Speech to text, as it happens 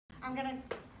I'm going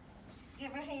to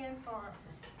give a hand for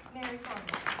Mary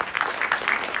Courville.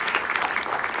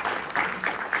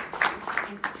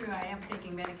 It's true, I am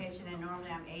taking medication, and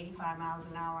normally I'm 85 miles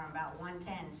an hour. I'm about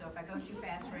 110, so if I go too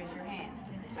fast, raise your hand.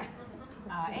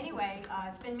 Anyway,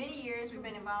 it's been many years we've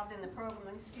been involved in the program.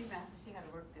 Let me see how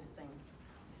to work this thing.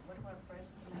 What do I press?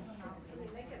 Can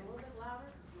you make it a little bit louder?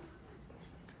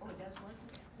 Oh, it does work?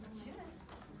 It should.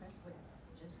 Okay, wait,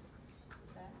 just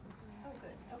that. Oh,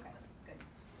 good, okay, good.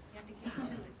 You have to keep to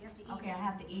it. You have to eat Okay, I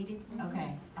have to eat it?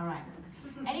 Okay, all right.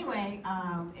 Anyway,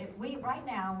 right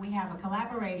now we have a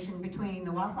collaboration between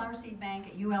the Wildflower Seed Bank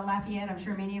at UL Lafayette. I'm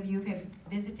sure many of you have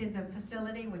visited the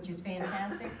facility, which is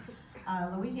fantastic.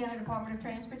 Louisiana Department of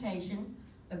Transportation,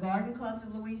 the Garden Clubs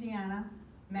of Louisiana,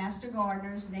 Master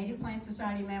Gardeners, Native Plant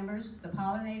Society members, the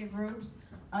pollinator groups,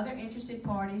 other interested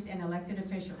parties, and elected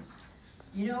officials.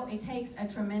 You know, it takes a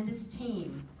tremendous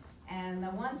team. And the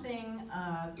one thing,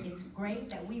 it's great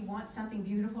that we want something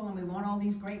beautiful and we want all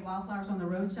these great wildflowers on the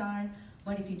roadside,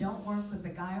 but if you don't work with the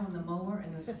guy on the mower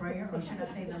and the sprayer, or should I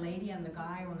say the lady and the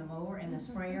guy on the mower and the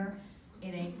sprayer,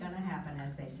 it ain't gonna happen,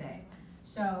 as they say.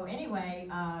 So anyway,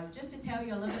 just to tell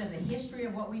you a little bit of the history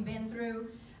of what we've been through,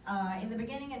 in the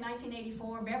beginning in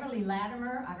 1984, Beverly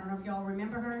Latimer, I don't know if y'all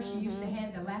remember her, she used to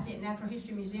head the Lafayette Natural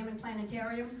History Museum and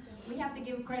Planetarium. We have to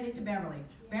give credit to Beverly.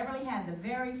 Beverly had the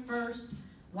very first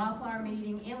wildflower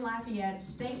meeting in Lafayette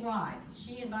statewide.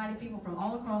 She invited people from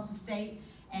all across the state,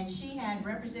 and she had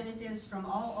representatives from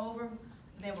all over.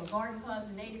 There were garden clubs,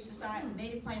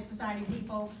 Native Plant Society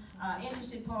people,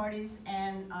 interested parties,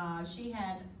 and she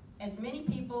had as many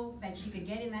people that she could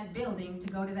get in that building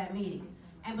to go to that meeting.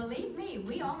 And believe me,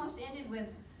 we almost ended with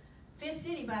Fifth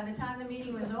City by the time the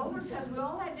meeting was over, because we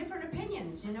all had different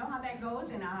opinions. You know how that goes,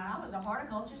 and I was a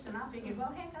horticulturist, and I figured,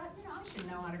 well, heck, I should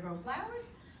know how to grow flowers.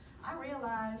 I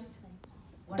realized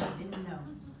what I didn't know.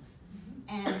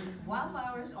 And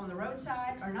wildflowers on the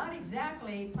roadside are not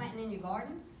exactly planting in your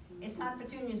garden. It's not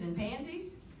petunias and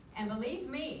pansies. And believe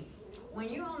me, when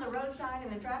you're on the roadside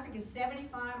and the traffic is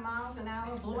 75 miles an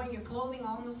hour, blowing your clothing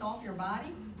almost off your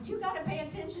body, you got to pay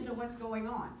attention to what's going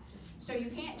on. So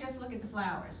you can't just look at the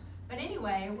flowers. But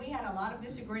anyway, we had a lot of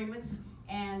disagreements,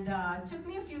 and it took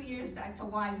me a few years to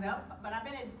wise up, but I've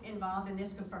been involved in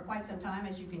this for quite some time,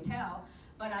 as you can tell.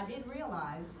 But I did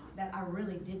realize that I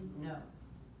really didn't know.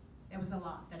 There was a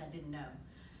lot that I didn't know.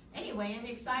 Anyway, in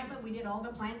the excitement, we did all the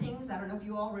plantings. I don't know if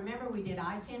you all remember, we did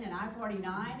I-10 and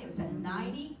I-49. It was a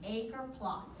 90-acre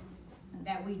plot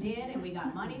that we did, and we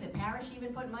got money. The parish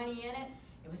even put money in it.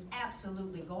 It was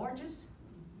absolutely gorgeous.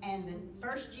 And the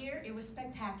first year, it was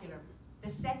spectacular. The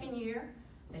second year,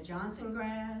 the Johnson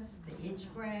grass, the itch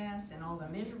grass, and all the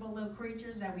miserable little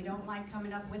creatures that we don't like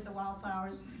coming up with the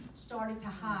wildflowers started to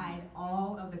hide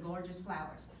all of the gorgeous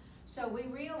flowers. So we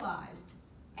realized,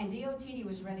 and DOTD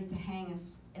was ready to hang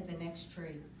us at the next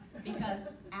tree, because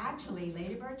actually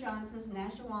Lady Bird Johnson's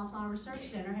National Wildflower Research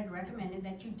Center had recommended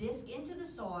that you disc into the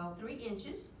soil 3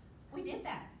 inches. We did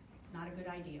that. Not a good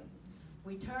idea.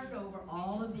 We turned over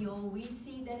all of the old weed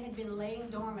seed that had been laying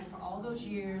dormant for all those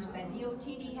years that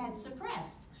DOTD had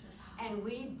suppressed, and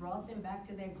we brought them back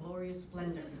to their glorious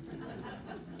splendor.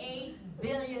 8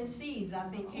 billion seeds, I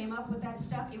think, came up with that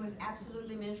stuff. It was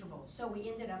absolutely miserable. So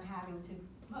we ended up having to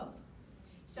mow.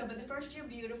 So, but the first year,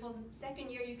 beautiful.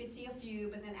 Second year, you could see a few,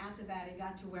 but then after that, it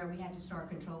got to where we had to start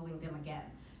controlling them again.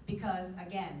 Because,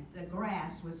 again, the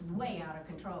grass was way out of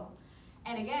control.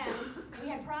 And again, we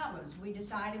had problems. We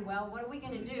decided, well, what are we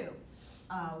going to do?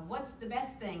 What's the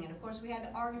best thing? And of course, we had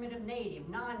the argument of native,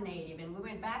 non-native, and we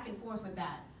went back and forth with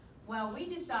that. Well, we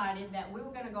decided that we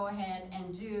were going to go ahead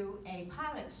and do a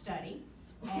pilot study.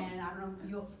 And I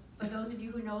don't know, for those of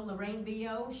you who know Lorraine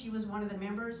Bio, she was one of the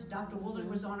members. Dr. Woolard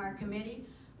was on our committee.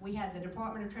 We had the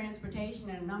Department of Transportation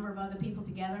and a number of other people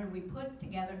together, and we put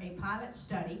together a pilot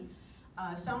study.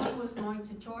 Someone was going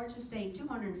to charge the state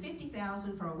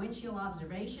 $250,000 for a windshield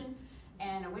observation,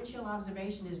 and a windshield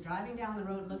observation is driving down the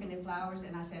road looking at flowers.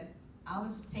 And I said, I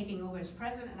was taking over as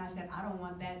president, and I said, I don't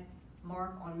want that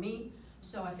mark on me.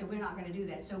 So I said, we're not going to do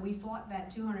that. So we fought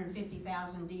that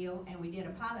 $250,000 deal, and we did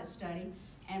a pilot study,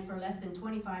 and for less than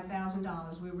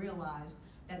 $25,000, we realized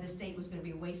that the state was going to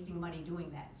be wasting money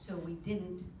doing that. So we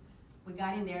didn't. We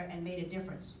got in there and made a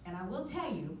difference. And I will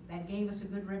tell you, that gave us a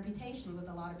good reputation with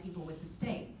a lot of people with the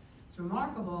state. It's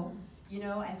remarkable, you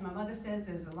know, as my mother says,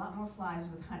 there's a lot more flies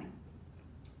with honey.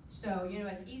 So, you know,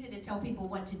 it's easy to tell people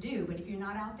what to do, but if you're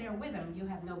not out there with them, you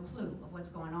have no clue of what's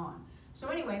going on. So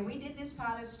anyway, we did this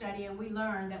pilot study, and we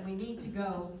learned that we need to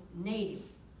go native,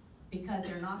 because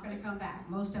they're not going to come back.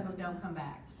 Most of them don't come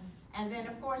back. And then,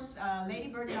 of course, Lady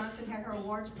Bird Johnson had her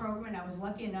awards program, and I was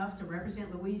lucky enough to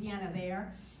represent Louisiana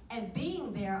there. And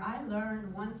being there, I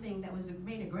learned one thing that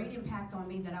made a great impact on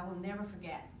me that I will never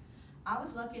forget. I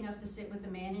was lucky enough to sit with the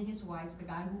man and his wife, the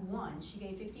guy who won. She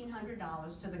gave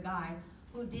 $1,500 to the guy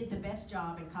who did the best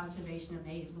job in conservation of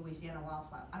native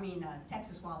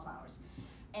Texas wildflowers.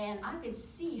 And I could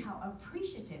see how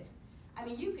appreciative,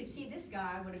 you could see this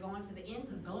guy would have gone to the end of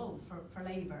the globe for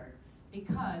Lady Bird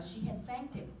because she had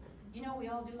thanked him. You know, we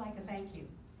all do like a thank you,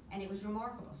 and it was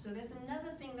remarkable. So there's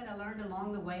another thing that I learned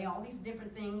along the way, all these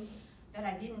different things that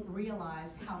I didn't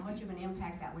realize how much of an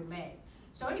impact that would make.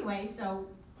 So anyway,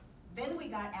 then we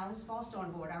got Alice Foster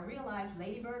on board. I realized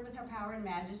Lady Bird with her power and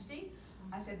majesty.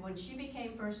 I said when she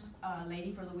became first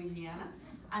lady for Louisiana,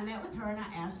 I met with her and I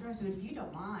asked her, I said, if you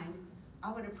don't mind,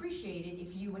 I would appreciate it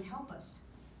if you would help us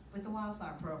with the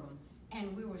Wildflower program.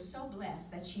 And we were so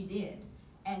blessed that she did.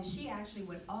 And she actually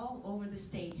went all over the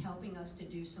state helping us to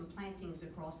do some plantings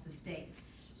across the state.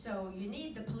 So you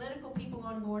need the political people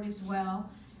on board as well.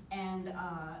 And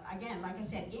again, like I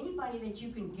said, anybody that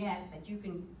you can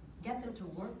get them to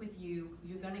work with you,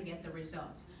 you're gonna get the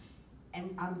results.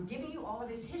 And I'm giving you all of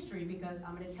this history because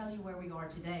I'm gonna tell you where we are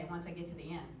today once I get to the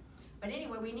end. But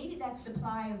anyway, we needed that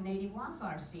supply of native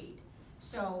wildflower seed.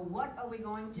 So what are we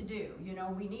going to do? You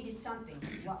know, we needed something.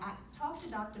 Well, I talked to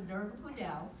Dr. Durga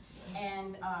Pudell,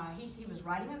 and he was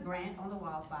writing a grant on the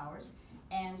wildflowers.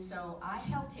 And so I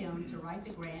helped him to write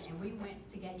the grant, and we went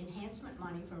to get enhancement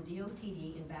money from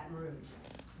DOTD in Baton Rouge.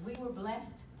 We were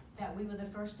blessed that we were the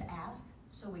first to ask,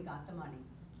 so we got the money.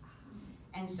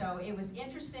 And so it was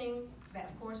interesting that,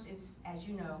 of course, as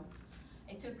you know,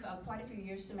 it took quite a few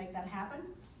years to make that happen.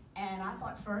 And I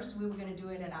thought first we were going to do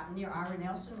it near Ira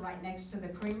Nelson, right next to the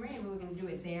creamery, and we were going to do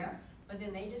it there. But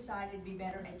then they decided it'd be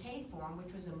better at Cade Farm,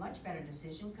 which was a much better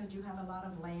decision because you have a lot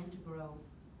of land to grow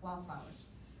wildflowers.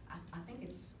 I think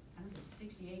it's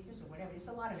 60 acres or whatever. It's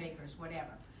a lot of acres,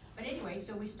 whatever. But anyway,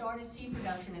 so we started seed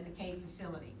production at the Cade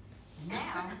facility.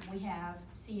 Now we have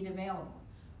seed available.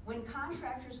 When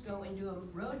contractors go and do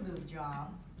a road move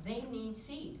job, they need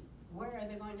seed. Where are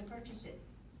they going to purchase it?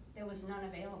 There was none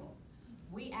available.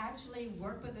 We actually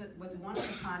worked with one of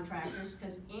the contractors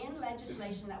because in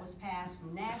legislation that was passed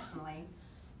nationally,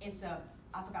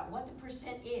 I forgot what the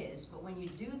percent is, but when you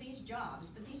do these jobs,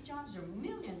 but these jobs are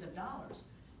millions of dollars.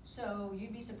 So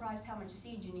you'd be surprised how much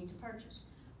seed you need to purchase.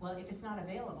 Well, if it's not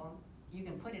available, you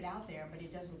can put it out there, but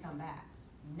it doesn't come back.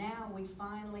 Now we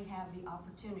finally have the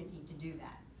opportunity to do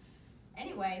that.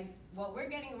 Anyway, what we're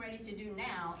getting ready to do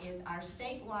now is our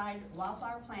statewide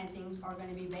wildflower plantings are going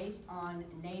to be based on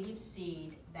native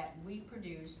seed that we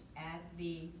produce at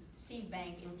the seed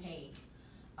bank in Cade.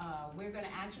 We're going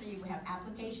to actually have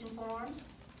application forms.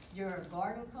 Your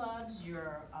garden clubs,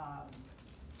 your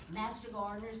master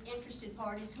gardeners, interested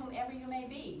parties, whomever you may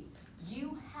be,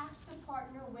 you have to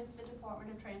partner with the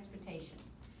Department of Transportation.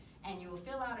 And you will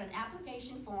fill out an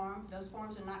application form. Those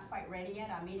forms are not quite ready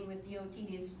yet. I'm meeting with DOT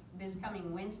this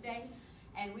coming Wednesday,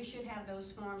 and we should have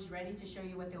those forms ready to show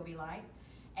you what they'll be like.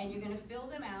 And you're going to fill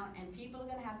them out, and people are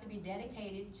going to have to be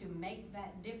dedicated to make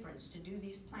that difference, to do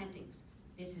these plantings.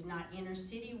 This is not inner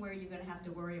city where you're going to have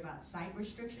to worry about site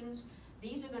restrictions.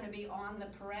 These are going to be on the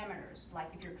perimeters,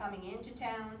 like if you're coming into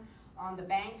town, on the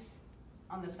banks,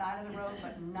 on the side of the road,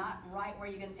 but not right where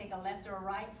you're going to take a left or a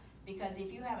right. Because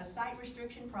if you have a site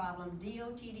restriction problem,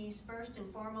 DOTD's first and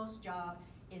foremost job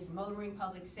is motoring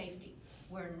public safety.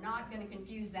 We're not going to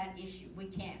confuse that issue. We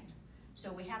can't.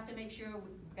 So we have to make sure,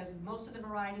 because most of the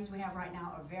varieties we have right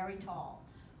now are very tall.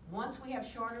 Once we have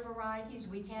shorter varieties,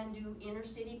 we can do inner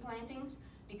city plantings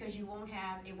because it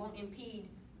won't impede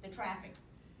the traffic.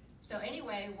 So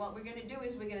anyway, what we're going to do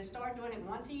is we're going to start doing it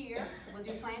once a year. We'll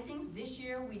do plantings. This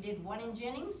year we did one in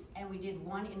Jennings and we did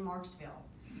one in Marksville.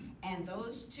 And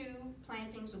those two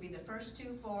plantings will be the first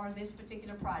two for this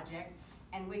particular project.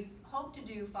 And we hope to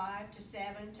do 5 to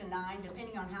 7 to 9,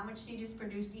 depending on how much seed is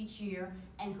produced each year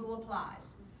and who applies.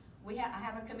 I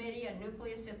have a committee, a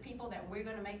nucleus of people that we're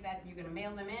going to make that, you're going to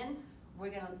mail them in.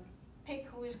 We're going to pick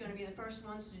who is going to be the first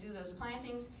ones to do those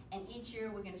plantings. And each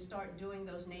year we're going to start doing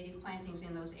those native plantings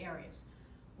in those areas.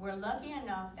 We're lucky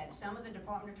enough that some of the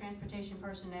Department of Transportation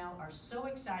personnel are so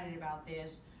excited about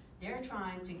this. They're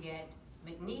trying to get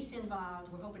McNeese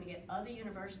involved. We're hoping to get other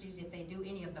universities, if they do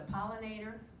any of the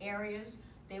pollinator areas,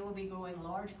 they will be growing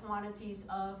large quantities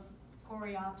of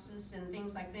coreopsis and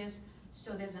things like this.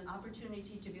 So there's an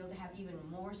opportunity to be able to have even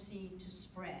more seed to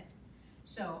spread.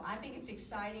 So I think it's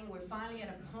exciting. We're finally at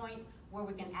a point where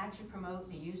we can actually promote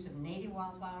the use of native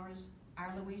wildflowers,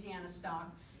 our Louisiana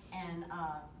stock. And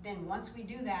then once we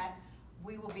do that,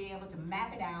 we will be able to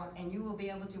map it out, and you will be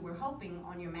able to, we're hoping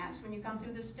on your maps when you come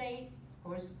through the state, of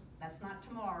course, that's not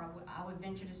tomorrow. I would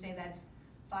venture to say that's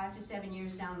 5 to 7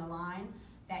 years down the line,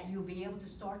 that you'll be able to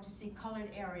start to see colored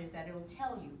areas that it'll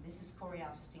tell you, this is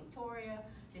Coreopsis tinctoria,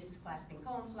 this is clasping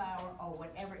coneflower, or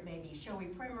whatever it may be, showy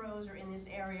primrose are in this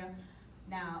area.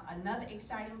 Now, another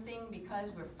exciting thing,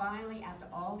 because we're finally, after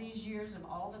all these years of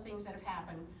all the things that have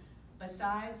happened,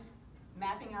 besides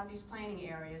mapping out these planting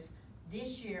areas,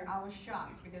 this year I was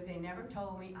shocked because they never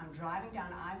told me. I'm driving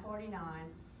down I-49,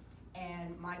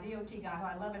 and my DOT guy, who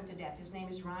I love him to death, his name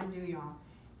is Ryan Duyon,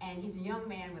 and he's a young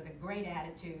man with a great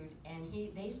attitude, and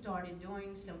they started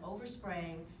doing some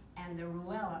overspraying, and the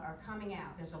Ruella are coming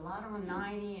out. There's a lot on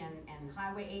 90 and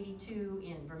Highway 82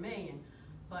 in Vermilion,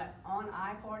 but on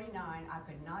I-49, I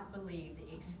could not believe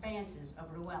the expanses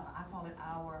of Ruella. I call it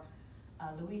our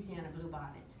Louisiana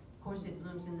bluebonnet. Of course, it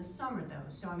blooms in the summer, though,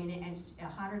 so I mean, it's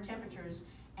hotter temperatures,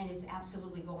 and it's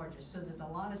absolutely gorgeous. So there's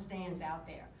a lot of stands out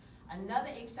there. Another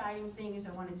exciting thing is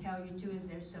I want to tell you, too, is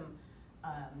there's some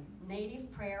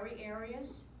native prairie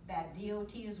areas that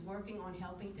DOT is working on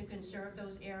helping to conserve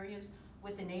those areas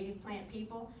with the native plant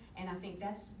people, and I think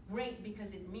that's great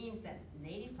because it means that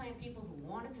native plant people who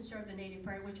want to conserve the native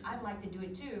prairie, which I'd like to do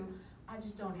it too, I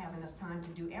just don't have enough time to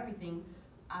do everything,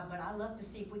 but I love to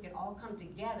see if we could all come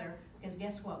together, because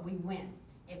guess what, we win.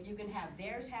 If you can have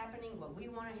theirs happening, what we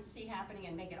want to see happening,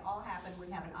 and make it all happen,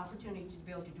 we have an opportunity to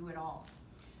be able to do it all.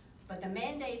 But the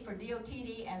mandate for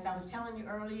DOTD, as I was telling you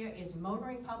earlier, is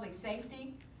motoring public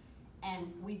safety,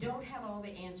 and we don't have all the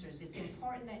answers. It's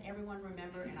important that everyone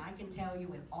remember, and I can tell you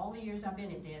with all the years I've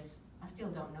been at this, I still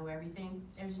don't know everything.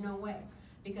 There's no way,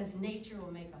 because nature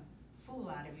will make a fool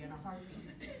out of you in a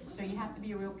heartbeat. So you have to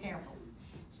be real careful.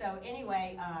 So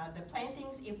anyway, the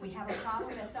plantings, if we have a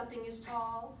problem that something is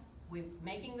tall, we're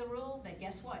making the rule that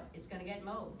guess what? It's gonna get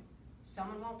mowed.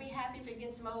 Someone won't be happy if it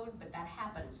gets mowed, but that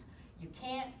happens. You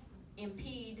can't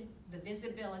impede the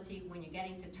visibility when you're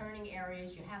getting to turning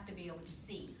areas. You have to be able to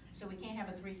see. So we can't have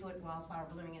a 3-foot wildflower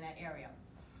blooming in that area.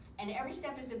 And every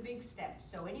step is a big step.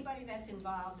 So anybody that's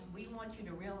involved, we want you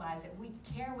to realize that we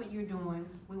care what you're doing.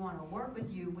 We want to work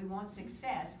with you. We want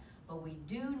success. But we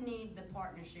do need the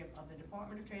partnership of the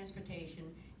Department of Transportation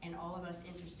and all of us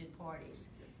interested parties.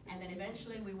 And then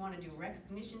eventually we want to do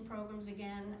recognition programs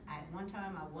again. At one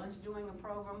time I was doing a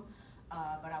program,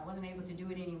 but I wasn't able to do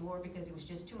it anymore because it was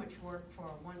just too much work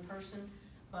for one person.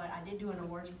 But I did do an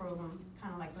awards program,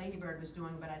 kind of like Lady Bird was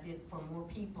doing, but I did for more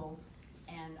people.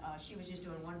 And she was just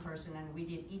doing one person, and we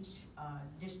did each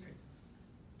district.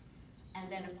 And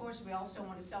then, of course, we also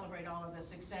want to celebrate all of the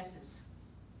successes.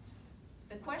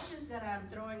 The questions that I'm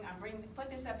throwing, put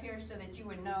this up here so that you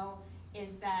would know,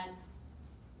 is that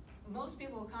most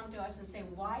people will come to us and say,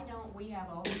 why don't we have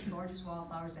all these gorgeous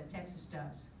wildflowers that Texas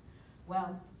does?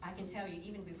 Well, I can tell you,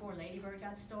 even before Lady Bird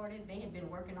got started, they had been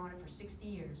working on it for 60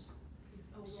 years.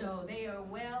 So they are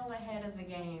well ahead of the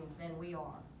game than we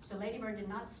are. So Lady Bird did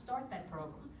not start that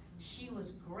program. She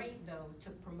was great, though, to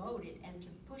promote it and to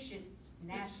push it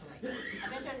nationally.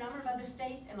 I've been to a number of other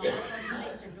states, and a lot of other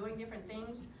states are doing different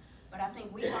things, but I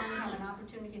think we finally have an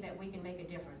opportunity that we can make a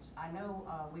difference. I know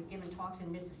we've given talks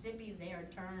in Mississippi. They are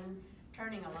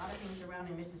turning a lot of things around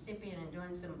in Mississippi and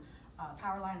doing some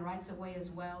power line rights of way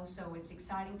as well, so it's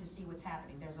exciting to see what's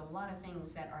happening. There's a lot of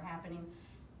things that are happening,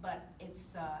 but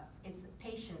it's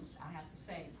patience, I have to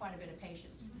say, quite a bit of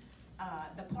patience.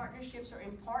 The partnerships are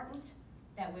important,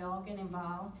 that we all get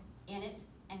involved in it,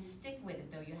 and stick with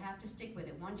it, though. You have to stick with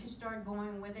it. Once you start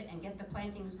going with it and get the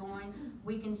plantings going,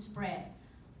 we can spread.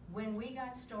 When we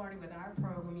got started with our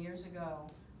program years ago,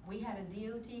 we had a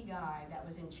DOT guy that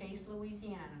was in Chase,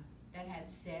 Louisiana, that had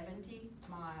 70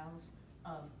 miles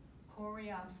of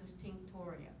Coreopsis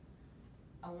tinctoria.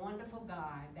 A wonderful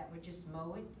guy that would just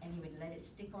mow it, and he would let it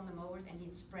stick on the mowers, and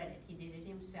he'd spread it. He did it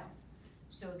himself.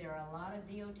 So there are a lot of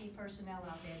DOT personnel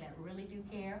out there that really do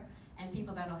care, and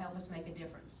people that'll help us make a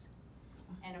difference.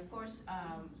 And of course,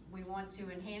 we want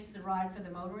to enhance the ride for the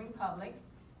motoring public,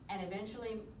 and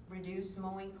eventually reduce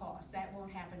mowing costs. That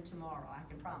won't happen tomorrow, I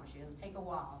can promise you. It'll take a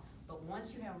while. But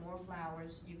once you have more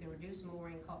flowers, you can reduce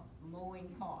mowing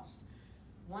cost.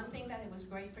 One thing that it was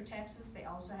great for Texas, they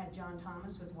also had John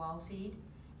Thomas with Wild Seed,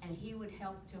 and he would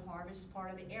help to harvest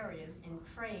part of the areas in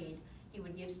trade. He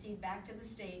would give seed back to the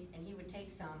state, and he would take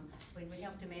some, but he would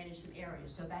help to manage some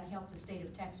areas. So that helped the state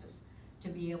of Texas to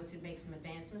be able to make some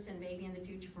advancements, and maybe in the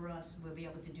future for us, we'll be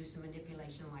able to do some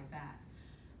manipulation like that.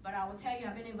 But I will tell you,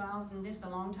 I've been involved in this a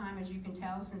long time, as you can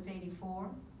tell, since '84.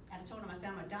 And I told him, I said,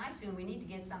 I'm gonna die soon, we need to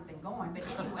get something going. But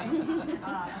anyway,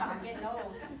 I'm getting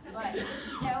old. But just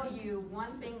to tell you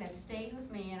one thing that stayed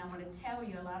with me, and I wanna tell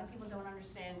you, a lot of people don't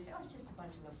understand, say, oh, it's just a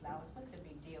bunch of little flowers, what's the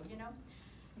big deal, you know?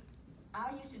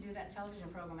 I used to do that television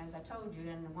program, as I told you,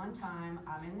 and one time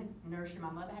I'm in the nursery. My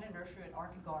mother had a nursery at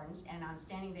Orchid Gardens, and I'm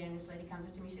standing there, and this lady comes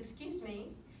up to me. She says, "Excuse me."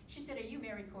 She said, "Are you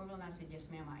Mary Courville?" And I said, "Yes,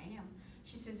 ma'am, I am."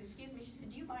 She says, "Excuse me." She said,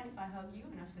 "Do you mind if I hug you?"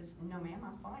 And I says, "No, ma'am,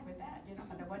 I'm fine with that." You know,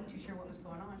 and I wasn't too sure what was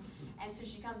going on. And so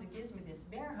she comes and gives me this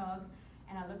bear hug,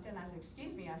 and I looked at her and I said,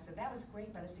 "Excuse me." I said, "That was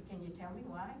great, but I said, can you tell me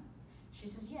why?" She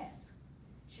says, "Yes."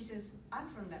 She says, "I'm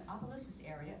from the Opelousas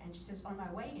area," and she says, "On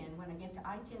my way in, when I get to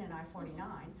I-10 and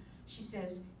I-49, she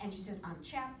says, I'm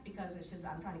chapped because she says,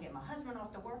 I'm trying to get my husband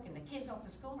off to work and the kids off to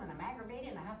school, and I'm aggravated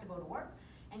and I have to go to work."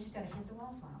 And she said, "I hit the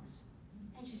wildflowers."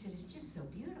 And she said, "It's just so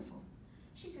beautiful."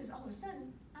 She says, "All of a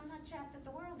sudden, I'm not chapped at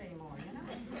the world anymore, you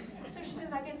know?" So she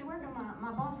says, I get to work and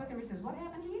my boss looked at me and says, "What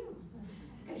happened to you?"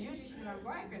 Because usually she said, "I'm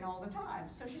griping all the time."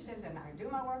 So she says, and I do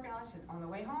my work and all. She said, on the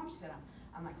way home, she said,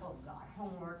 I'm like, "Oh God,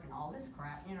 homework and all this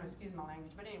crap," you know, excuse my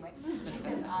language, but anyway. She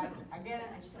says, I get it,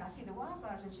 and she said, "I see the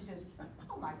wildflowers," and she says,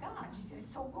 "Oh my God," she said,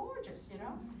 "it's so gorgeous, you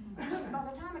know?" And she says, "By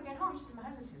the time I get home," she says, my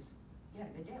husband says, "You had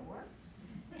a good day at work?"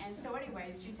 And so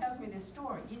anyways, she tells me this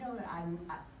story. You know that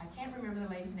I can't remember the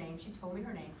lady's name. She told me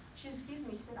her name. She said, "Excuse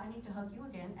me," she said, "I need to hug you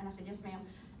again." And I said, "Yes, ma'am."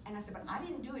 And I said, "But I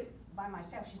didn't do it by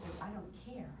myself." She said, "I don't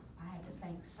care. I had to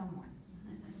thank someone."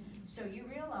 So you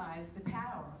realize the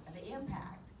power, the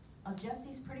impact of just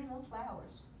these pretty little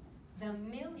flowers. The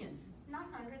millions, not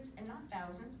hundreds and not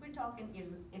thousands, we're talking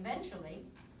eventually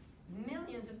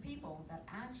millions of people that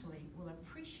actually will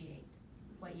appreciate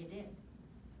what you did.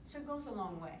 So it goes a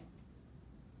long way.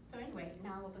 So anyway,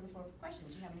 now I'll open the floor for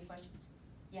questions. Do you have any questions?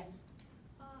 Yes?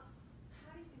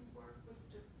 How do you work with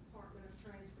the Department of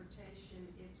Transportation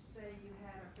if, say, you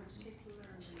had a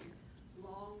particularly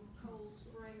long, cold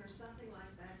spring or something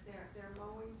like that, their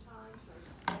mowing times are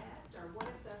set? Or what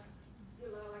if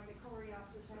like the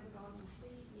coreopsis haven't gone to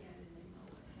seed yet and they mow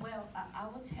it? Well, I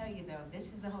will tell you though,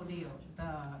 this is the whole deal.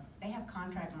 They have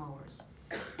contract mowers,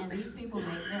 and these people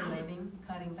make their living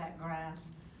cutting that grass.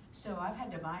 So I've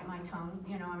had to bite my tongue,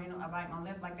 you know, I mean, I bite my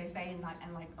lip, like they say,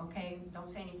 and like, okay, don't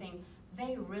say anything.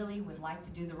 They really would like to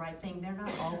do the right thing. They're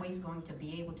not always going to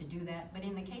be able to do that. But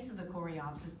in the case of the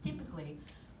coreopsis, typically,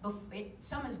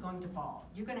 some is going to fall.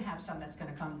 You're going to have some that's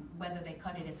going to come, whether they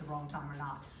cut it at the wrong time or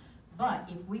not. But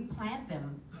if we plant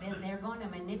them, then they're going to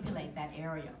manipulate that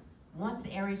area. Once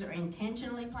the areas are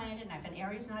intentionally planted, and if an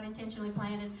area is not intentionally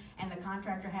planted, and the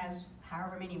contractor has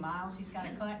however many miles he's got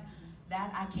to cut,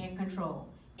 that I can't control.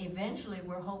 Eventually,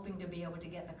 we're hoping to be able to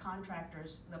get the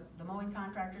contractors, the mowing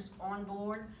contractors on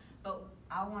board, but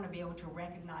I want to be able to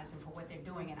recognize them for what they're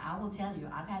doing. And I will tell you,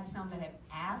 I've had some that have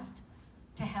asked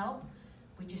to help.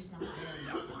 We're just not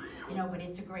there yet, you know, but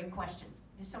it's a great question.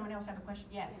 Does someone else have a question?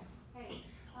 Yes. Yeah. Hey,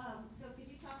 so could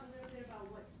you talk a little bit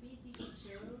about what species you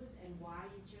chose and why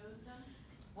you chose them?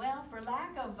 Well, for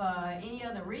lack of any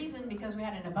other reason, because we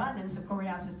had an abundance of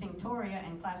Coreopsis tinctoria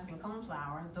and clasping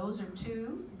coneflower, those are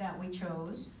two that we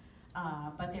chose,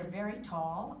 but they're very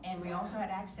tall, and we also had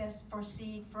access for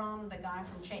seed from the guy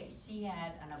from Chase. He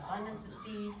had an abundance of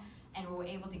seed, and we were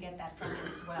able to get that from him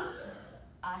as well.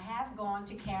 I have gone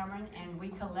to Cameron, and we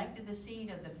collected the seed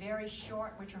of the very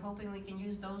short, which we're hoping we can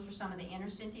use those for some of the inner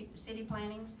city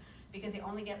plantings, because they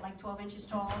only get like 12 inches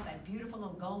tall, that beautiful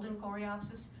little golden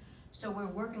Coreopsis. So we're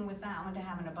working with that one to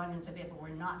have an abundance of it, but we're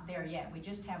not there yet. We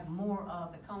just have more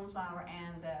of the coneflower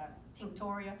and the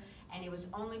tinctoria, and it was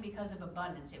only because of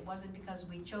abundance. It wasn't because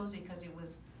we chose it because it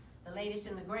was the latest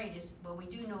and the greatest, but we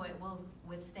do know it will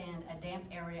withstand a damp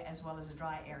area as well as a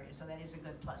dry area, so that is a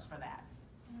good plus for that.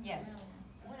 Yes?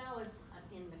 When I was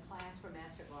in the class for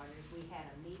Master Gardeners, we had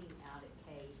a meeting out at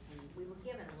Cave, and we were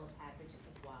given a little package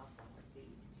of wildflower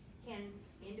seeds. Can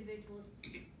individuals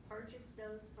purchase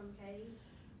those from Cave?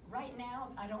 Right now,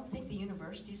 I don't think the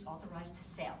university is authorized to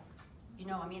sell. You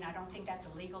know, I mean, I don't think that's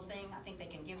a legal thing. I think they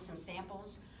can give some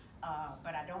samples,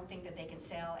 but I don't think that they can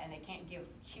sell, and they can't give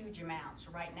huge amounts.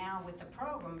 Right now, with the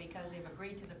program, because they've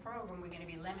agreed to the program, we're going to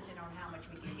be limited on how much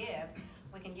we can give.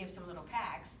 We can give some little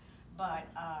packs, but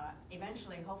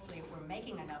eventually, hopefully, if we're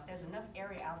making enough, there's enough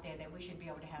area out there that we should be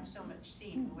able to have so much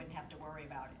seed we wouldn't have to worry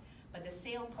about it. But the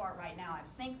sale part right now, I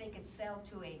think they could sell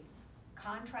to a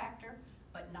contractor,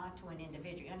 but not to an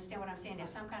individual. You understand what I'm saying?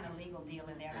 There's some kind of legal deal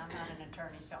in there, and I'm not an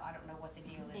attorney, so I don't know what the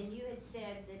deal is. And you had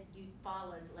said that you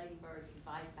followed Lady Bird's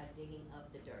advice by digging up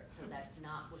the dirt, so that's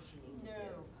not what you need to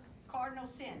do. No. Cardinal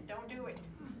sin, don't do it.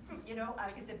 You know,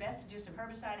 like I said, best to do some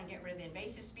herbicide and get rid of the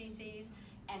invasive species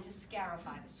and to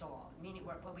scarify the soil. Meaning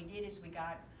what we did is we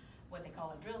got what they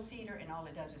call a drill seeder, and all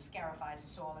it does is scarifies the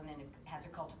soil, and then it has a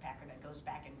cultipacker that goes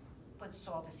back and puts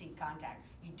soil to seed contact.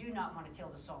 You do not want to till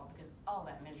the soil because all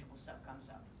that miserable stuff comes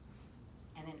up.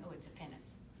 And then, oh, it's a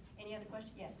penance. Any other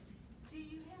question? Yes? Do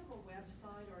you have a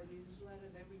website or newsletter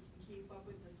that we can keep up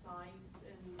with the science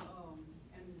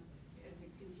and as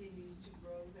it continues to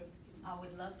grow, that we can. I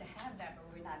would love to have that, but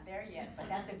we're not there yet, but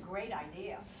that's a great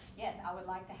idea. Yes, I would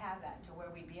like to have that, to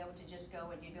where we'd be able to just go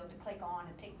and you'd be able to click on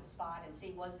and pick the spot and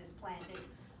see, was this planted,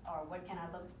 or what can I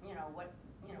look,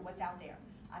 what's out there.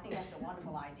 I think that's a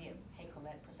wonderful idea. Hey,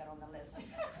 Colette, put that on the list.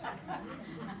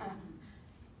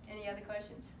 Any other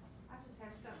questions? I just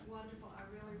have something wonderful. I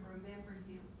really remember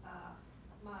you.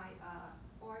 My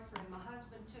boyfriend, my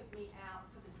husband took me out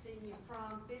for the senior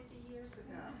prom 50 years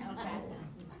ago. Okay.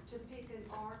 To pick an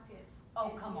orchid. Oh,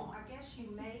 And come on. I guess you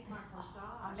made my corsage.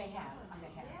 I may have.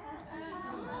 Yeah.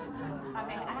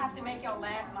 I have to make y'all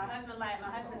laugh. My husband laughed. My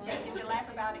husband's here. He can laugh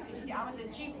about it because you see, I was a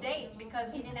cheap date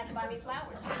because he didn't have to buy me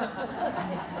flowers.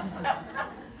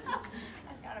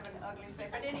 That's kind of an ugly thing.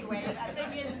 But anyway, the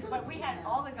thing is, but we had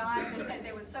all the guys that said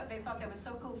they thought they was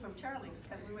so cool from Turlings,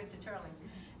 because we went to Turlings.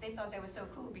 They thought they were so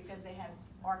cool because they had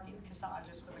orchid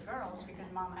corsages for the girls because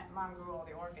mom grew all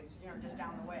the orchids, just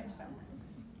down the way. So,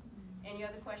 any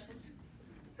other questions?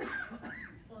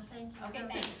 Well, thank you. Okay,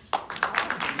 thanks.